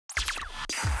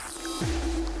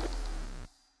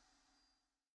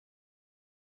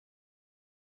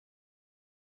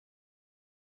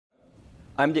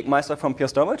I'm Dirk Meister from Pure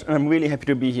Storage, and I'm really happy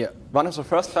to be here. One of the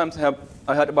first times I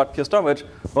heard about Pure Storage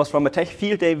was from a Tech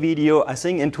Field Day video, I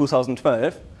think in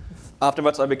 2012.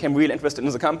 Afterwards, I became really interested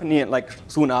in the company, and like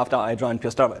soon after, I joined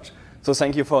Pure Storage. So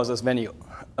thank you for this venue.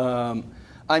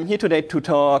 I'm here today to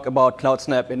talk about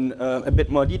CloudSnap in a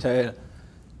bit more detail.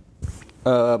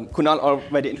 Kunal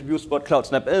already introduced what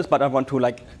CloudSnap is, but I want to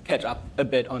catch up a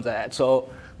bit on that. So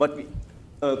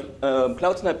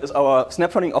CloudSnap is our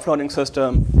snapshotting offloading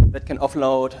system that can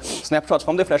offload snapshots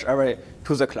from the flash array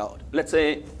to the cloud. Let's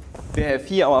say we have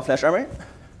here our flash array.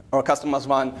 Our customers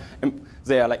run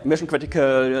their mission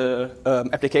critical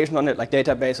application on it, like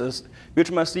databases,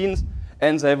 virtual machines,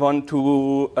 and they want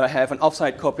to have an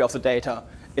offsite copy of the data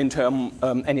in terms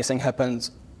anything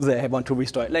happens, they want to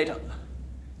restore it later.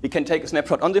 We can take a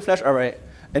snapshot on the flash array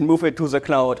and move it to the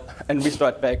cloud and restore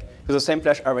it back to the same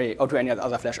flash array or to any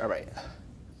other flash array.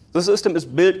 The system is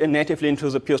built in natively into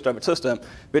the Pure Storage system,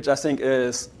 which I think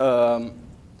is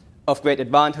of great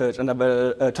advantage, and I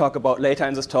will talk about later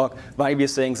in this talk why we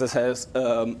think this has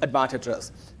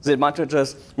advantages. The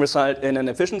advantages result in an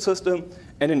efficient system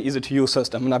and an easy-to-use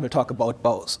system, and I will talk about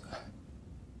both.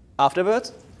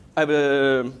 Afterwards, I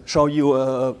will show you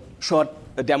a short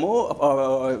demo of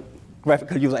our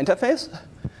graphical user interface,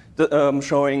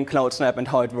 showing CloudSnap and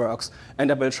how it works, and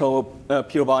I will show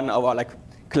Pure One, our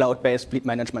cloud-based fleet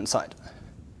management site.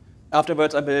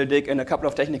 Afterwards, I will dig in a couple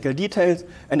of technical details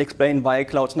and explain why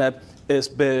CloudSnap is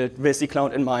built with the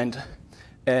cloud in mind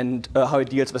and how it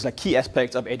deals with key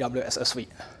aspects of AWS S3.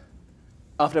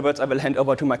 Afterwards, I will hand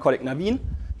over to my colleague Naveen.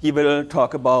 He will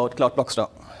talk about Cloud Block Store.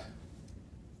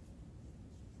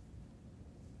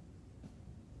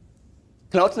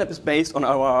 CloudSnap is based on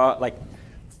our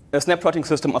a snapshotting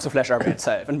system of the flash array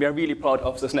itself, and we are really proud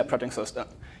of the snapshotting system.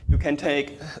 You can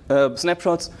take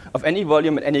snapshots of any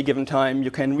volume at any given time.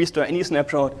 You can restore any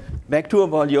snapshot back to a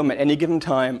volume at any given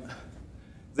time.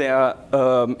 They are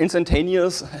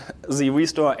instantaneous, the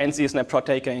restore and the snapshot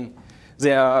taking.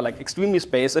 They are extremely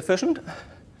space efficient,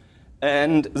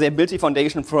 and they build the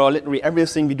foundation for literally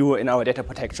everything we do in our data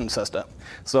protection system.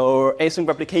 So async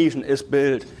replication is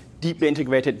built deeply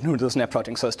integrated into the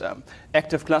snapshotting system.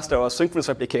 Active cluster or synchronous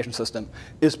replication system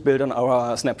is built on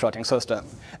our snapshotting system.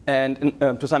 And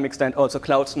to some extent, also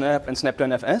CloudSnap and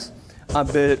SnapDownFS are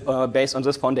built based on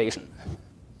this foundation.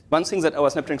 One thing that our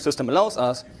snapshotting system allows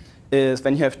us is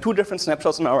when you have two different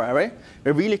snapshots in our array,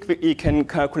 we really quickly can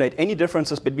calculate any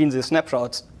differences between these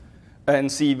snapshots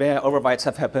and see where overwrites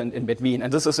have happened in between.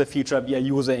 And this is a feature we are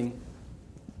using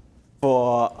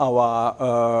for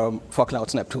for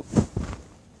CloudSnap too.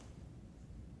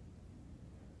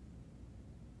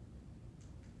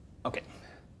 Okay.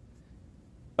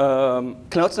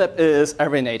 CloudSnap is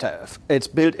array native. It's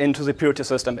built into the Purity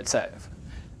system itself.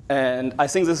 And I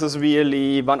think this is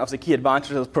really one of the key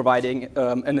advantages of providing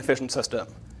an efficient system.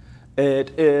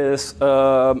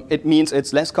 It means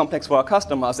it's less complex for our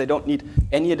customers. They don't need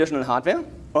any additional hardware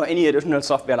or any additional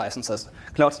software licenses.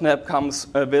 CloudSnap comes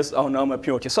with our normal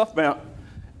Purity software,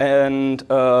 and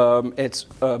it's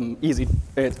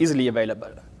easily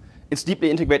available. It's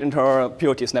deeply integrated into our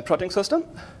Purity snapshotting system.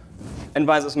 And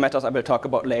why this matters, I will talk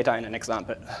about later in an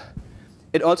example.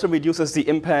 It also reduces the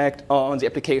impact on the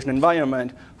application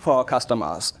environment for our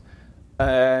customers.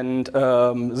 And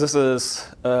this is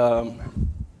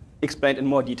explained in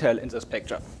more detail in this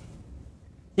picture.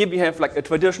 Here we have a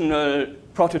traditional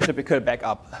prototypical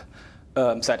backup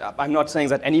setup. I'm not saying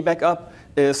that any backup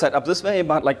is set up this way,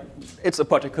 but it's a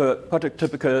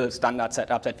prototypical standard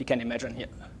setup that we can imagine here.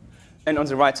 And on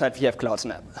the right side, we have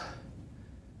CloudSnap.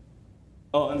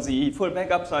 On the full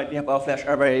backup side, we have our flash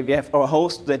array. We have our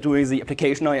host that doing the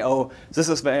application I/O. This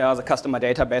is where the customer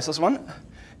databases run.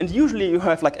 And usually you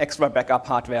have extra backup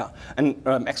hardware and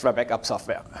extra backup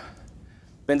software.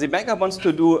 When the backup wants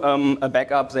to do a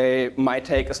backup, they might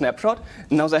take a snapshot.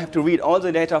 Now they have to read all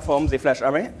the data from the flash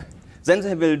array. Then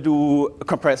they will do a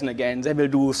compression again. They will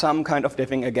do some kind of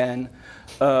diffing again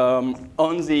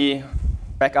on the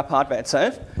backup hardware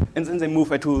itself, and then they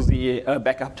move it to the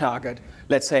backup target,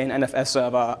 let's say an NFS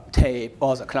server, tape,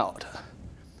 or the cloud.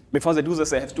 Before they do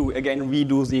this, they have to, again,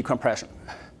 redo the compression.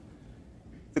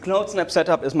 The CloudSnap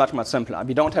setup is much, much simpler.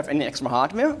 We don't have any extra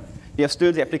hardware. We have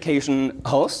still the application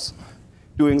hosts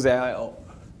doing their I/O.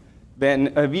 When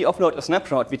we offload a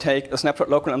snapshot, we take a snapshot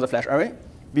local on the flash array.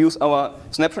 We use our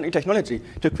snapshotting technology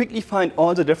to quickly find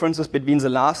all the differences between the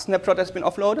last snapshot that's been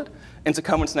offloaded and the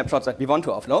current snapshots that we want to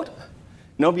offload.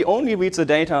 Now we only read the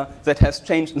data that has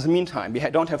changed in the meantime. We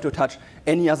don't have to touch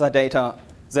any other data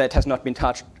that has not been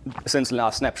touched since the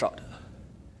last snapshot.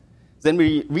 Then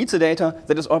we read the data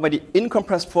that is already in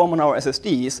compressed form on our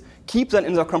SSDs, keep them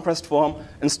in the compressed form,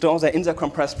 and store them in the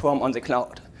compressed form on the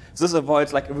cloud. This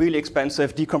avoids like a really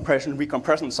expensive decompression,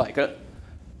 recompression cycle,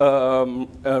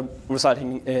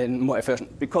 resulting in more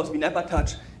efficient. Because we never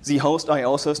touch the host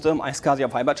I/O system,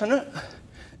 iSCSI fiber channel,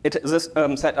 this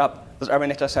setup, this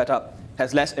array setup,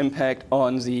 has less impact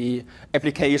on the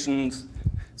applications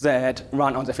that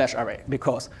run on the flash array,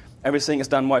 because everything is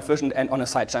done more efficient and on a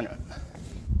side channel.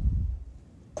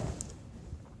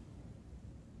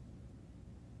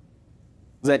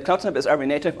 That CloudSnap is array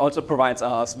native also provides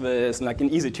us with like an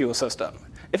easy-to-use system.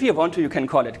 If you want to, you can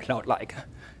call it cloud-like.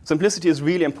 Simplicity is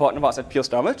really important for us at Pure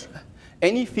Storage.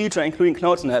 Any feature, including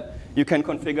CloudSnap, you can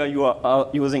configure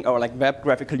using our like web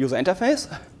graphical user interface,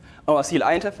 our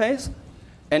CLI interface,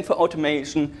 and for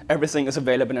automation, everything is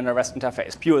available in a REST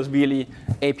interface. Pure is really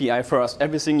API first.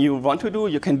 Everything you want to do,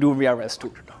 you can do via REST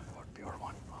too.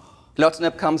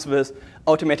 CloudSnap comes with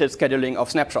automated scheduling of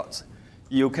snapshots.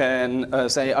 You can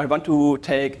say, I want to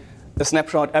take a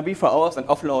snapshot every 4 hours and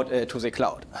offload it to the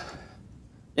cloud.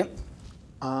 Yeah?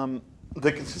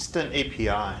 The consistent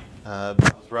API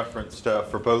was referenced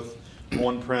for both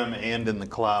on-prem and in the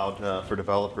cloud for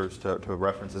developers to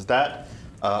reference. Is that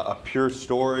a Pure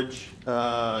Storage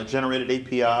generated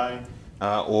API,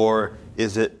 or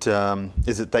is it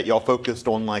that y'all focused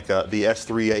on like the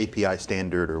S3 API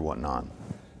standard or whatnot?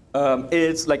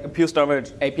 It's like a Pure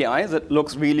Storage API that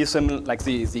looks really similar, like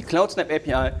the CloudSnap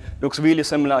API looks really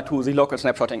similar to the local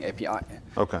snapshotting API.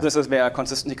 Okay. This is where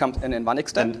consistency comes in one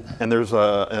extent. And there's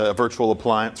a virtual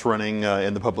appliance running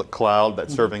in the public cloud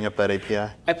that's serving up that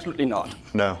API? Absolutely not.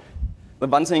 No. The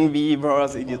one thing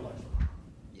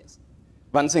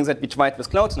one thing that we tried with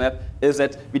CloudSnap is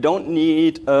that we don't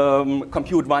need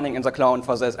compute running in the cloud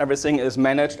for this. Everything is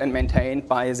managed and maintained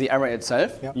by the array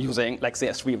itself using like the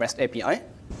S3 REST API.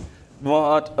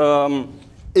 What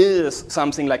is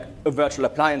something like a virtual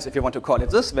appliance, if you want to call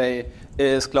it this way,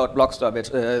 is Cloud Block Store, which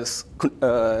is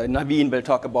Naveen will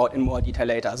talk about in more detail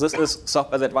later. This is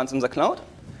software that runs in the cloud.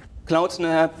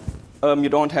 CloudSnap, you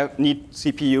don't need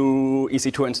CPU,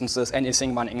 EC2 instances,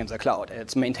 anything running in the cloud.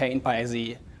 It's maintained by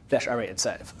the flash array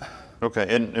itself.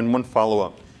 Okay, and one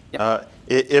follow-up. Yep.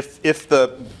 If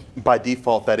by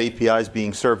default that API is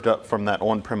being served up from that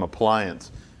on-prem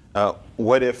appliance,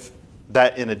 what if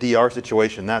that in a DR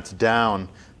situation, that's down?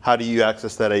 How do you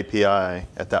access that API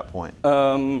at that point?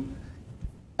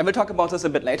 I will talk about this a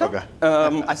bit later. Okay.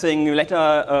 I think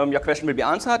later your question will be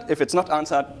answered. If it's not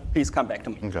answered, please come back to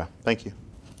me. Okay, thank you.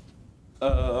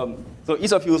 So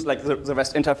ease of use, like the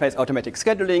REST interface, automatic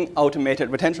scheduling, automated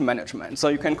retention management. So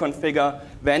you can configure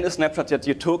when a snapshot that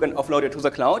you took and offloaded to the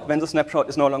cloud, when the snapshot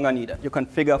is no longer needed. You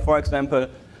configure, for example,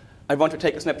 I want to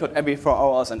take a snapshot every 4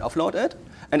 hours and offload it,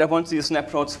 and I want these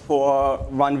snapshots for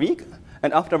 1 week,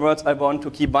 and afterwards I want to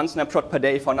keep 1 snapshot per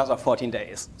day for another 14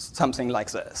 days, something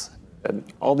like this. And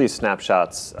all these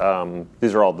snapshots,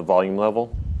 these are all the volume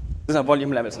level? These are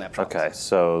volume level snapshots. Okay,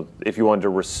 so if you wanted to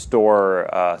restore,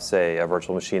 say, a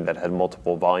virtual machine that had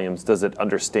multiple volumes, does it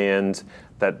understand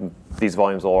that these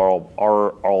volumes are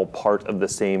all part of the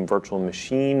same virtual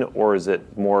machine, or is it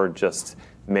more just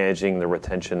managing the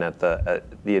retention at the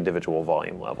individual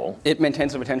volume level? It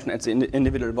maintains the retention at the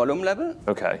individual volume level.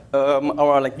 Okay.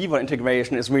 Our like vVol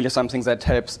integration is really something that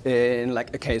helps in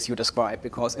like a case you described,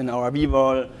 because in our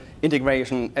vVol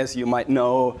integration, as you might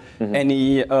know,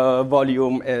 any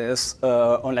volume is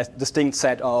on a distinct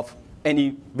set of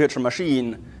any virtual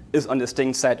machine is on a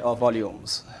distinct set of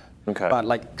volumes. Okay. But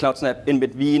like CloudSnap in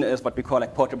between is what we call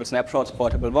like portable snapshots,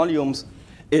 portable volumes.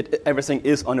 Everything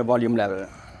is on a volume level.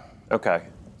 Okay.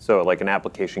 So like an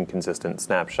application consistent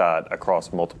snapshot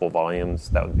across multiple volumes,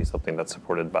 that would be something that's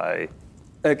supported by?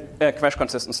 A crash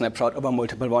consistent snapshot over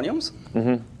multiple volumes.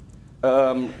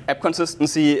 App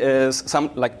consistency is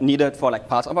needed for like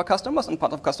parts of our customers, and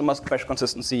part of customers crash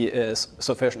consistency is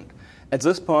sufficient. At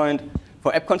this point,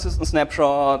 for app consistent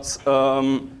snapshots,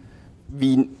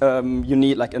 you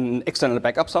need like an external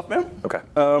backup software. Okay.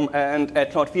 And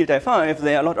at Cloud Field Day 5,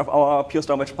 there are a lot of our Pure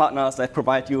Storage partners that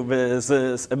provide you with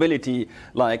this ability,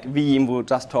 like Veeam, who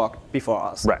just talked before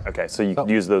us. Right. Okay. So you could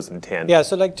use those in tandem. Yeah.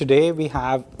 So like today we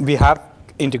have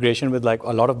integration with like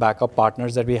a lot of backup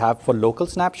partners that we have for local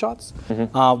snapshots.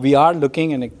 We are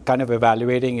looking and kind of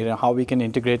evaluating how we can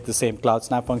integrate the same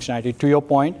CloudSnap functionality. To your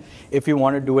point, if you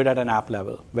want to do it at an app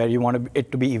level, where you want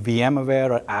it to be VM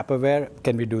aware or app aware,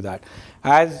 can we do that?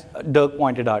 As Dirk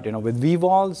pointed out, with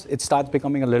vVols, it starts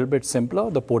becoming a little bit simpler,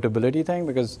 the portability thing,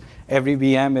 because every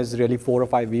VM is really 4 or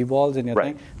 5 vVols in your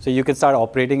thing. So you can start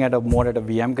operating at more at a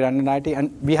VM granularity.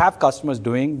 And we have customers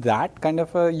doing that kind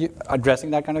of, addressing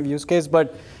that kind of use case.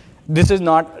 But This is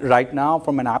not right now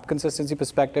from an app consistency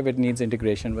perspective. It needs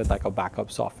integration with like a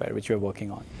backup software, which we're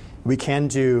working on. We can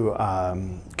do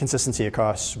consistency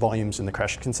across volumes in the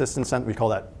crash consistent sense. We call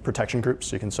that protection groups.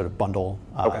 So you can sort of bundle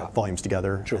volumes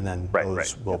together, and then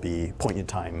those will be point in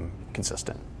time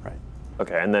consistent, right?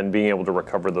 Okay, and then being able to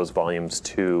recover those volumes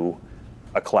to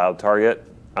a cloud target.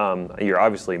 You're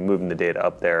obviously moving the data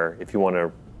up there. If you want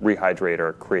to rehydrate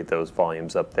or create those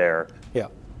volumes up there,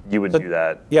 you would do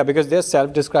that. Yeah, because they're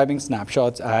self-describing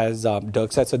snapshots, as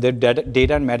Dirk said, so they're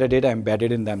data and metadata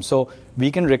embedded in them. So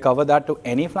we can recover that to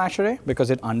any flash array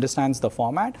because it understands the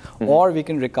format, or we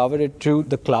can recover it to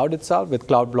the cloud itself with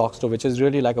Cloud Block Store, which is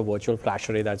really like a virtual flash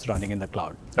array that's running in the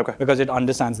cloud. Okay. Because it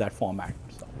understands that format.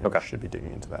 So. Okay. We should be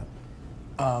digging into that.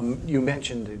 You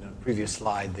mentioned in a previous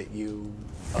slide that you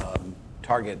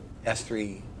target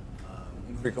S3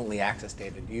 frequently accessed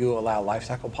data. Do you allow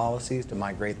lifecycle policies to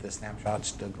migrate the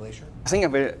snapshots to Glacier? I think I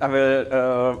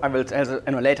will tell it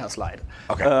in a later slide.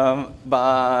 Okay. I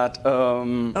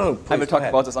will talk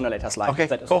about this on a later slide. Okay,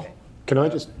 cool. Okay. Can I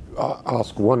just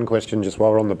ask one question just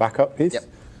while we're on the backup piece? Yep.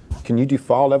 Can you do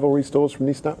file level restores from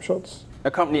these snapshots?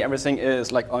 Currently, everything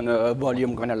is like on a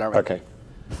volume granularity. Okay.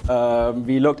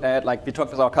 We looked at, we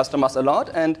talked with our customers a lot,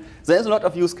 and there's a lot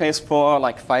of use case for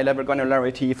like file level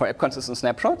granularity for app consistent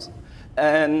snapshots.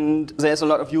 And there's a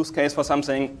lot of use case for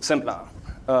something simpler,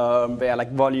 where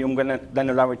like volume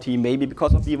granularity, maybe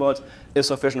because of defaults, is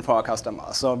sufficient for our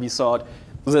customers. So we thought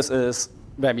this is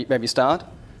where we start.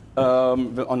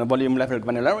 On a volume level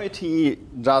granularity,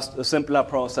 just a simpler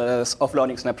process,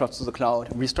 offloading snapshots to the cloud,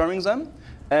 restoring them.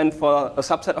 And for a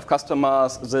subset of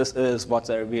customers, this is what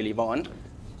they really want.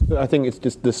 I think it's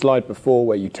just the slide before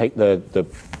where you take the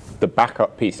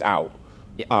backup piece out.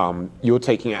 Yeah. You're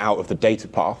taking it out of the data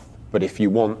path. But if you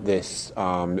want this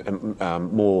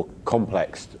more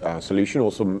complex solution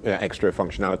or some extra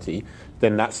functionality,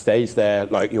 then that stays there,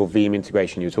 like your Veeam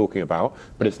integration you're talking about,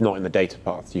 but it's not in the data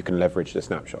path. You can leverage the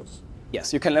snapshots.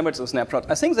 Yes, you can leverage the snapshot.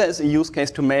 I think there is a use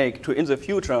case to make to, in the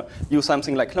future, use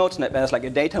something like CloudSnap as like a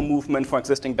data movement for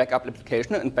existing backup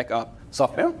application and backup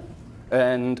software.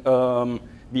 And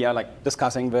we are like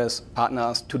discussing with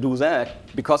partners to do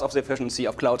that because of the efficiency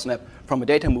of CloudSnap from a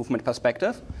data movement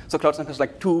perspective. So CloudSnap has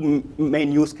like two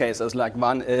main use cases. Like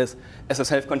one is as a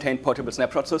self-contained portable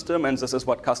snapshot system, and this is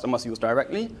what customers use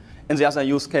directly. And the other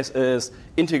use case is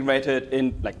integrated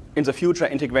in, like in the future,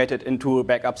 integrated into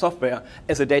backup software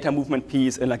as a data movement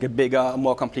piece in like a bigger,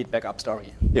 more complete backup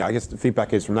story. Yeah, I guess the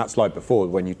feedback is from that slide before,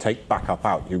 when you take backup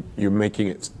out, you're making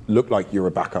it look like you're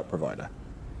a backup provider.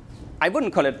 I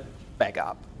wouldn't call it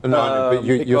backup. No, but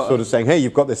you're sort of saying, hey,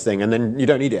 you've got this thing, and then you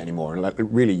don't need it anymore. And like,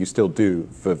 really, you still do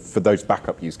for those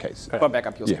backup use cases. For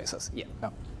backup use cases, yeah.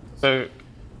 So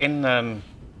in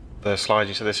the slide,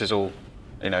 you said this is all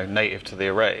native to the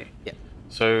array. Yeah.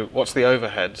 So what's the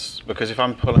overheads? Because if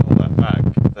I'm pulling all that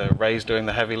back, the array's doing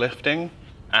the heavy lifting,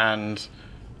 and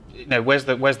where's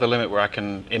the limit where I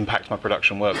can impact my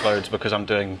production workloads because I'm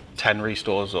doing 10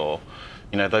 restores or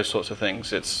those sorts of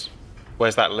things?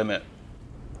 Where's that limit?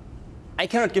 I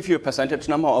cannot give you a percentage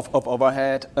number of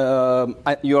overhead.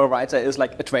 You're right, there is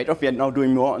like a trade-off. We are now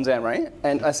doing more on the array.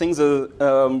 And I think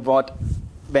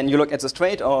when you look at this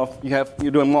trade-off, you're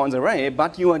doing more on the array,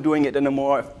 but you are doing it in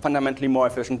a fundamentally more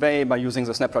efficient way by using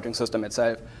the snapshotting system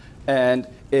itself. And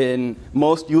in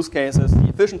most use cases, the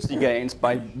efficiency gains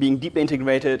by being deeply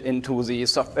integrated into the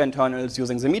software internals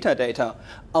using the metadata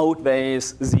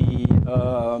outweighs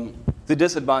the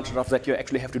disadvantage of that you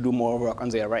actually have to do more work on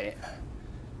the array.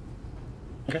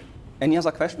 Okay. Any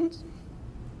other questions?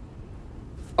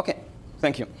 Okay,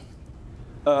 thank you.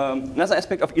 Another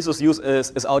aspect of ESO's use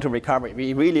is auto-recovery.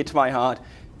 We really try hard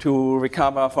to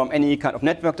recover from any kind of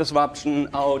network disruption,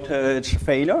 outage,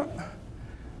 failure.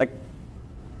 Like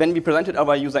when we presented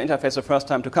our user interface the first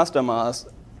time to customers,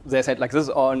 they said, like, this is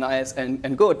all nice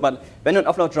and good, but when an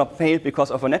offload job failed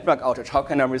because of a network outage, how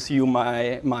can I resume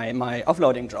my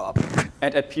offloading job?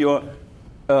 And at Pure,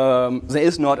 there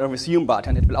is not a resume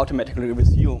button. It will automatically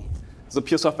resume. The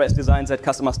Pure software is designed that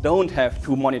customers don't have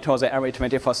to monitor their array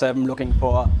 24/7, looking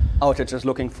for outages,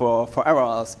 looking for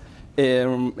errors.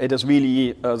 It is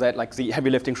really that like the heavy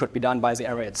lifting should be done by the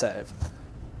array itself.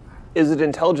 Is it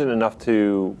intelligent enough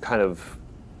to kind of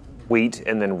wait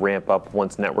and then ramp up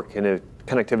once network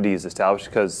connectivity is established?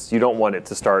 Because you don't want it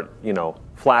to start,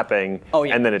 flapping,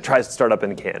 and then it tries to start up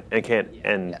and can't,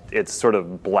 and it's sort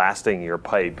of blasting your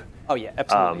pipe. Oh yeah,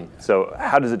 absolutely. So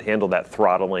how does it handle that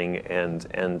throttling and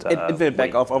it will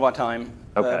back off over time.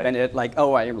 Okay. When it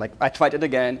I tried it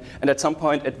again, and at some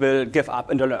point it will give up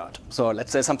and alert. So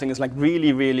let's say something is like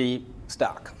really, really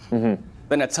stuck. Mm-hmm.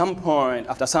 Then at some point,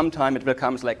 after some time, it will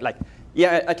come like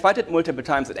Yeah, I tried it multiple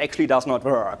times. It actually does not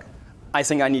work. I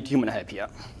think I need human help here.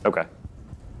 OK.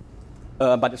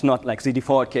 But it's not like the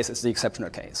default case, it's the exceptional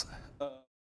case.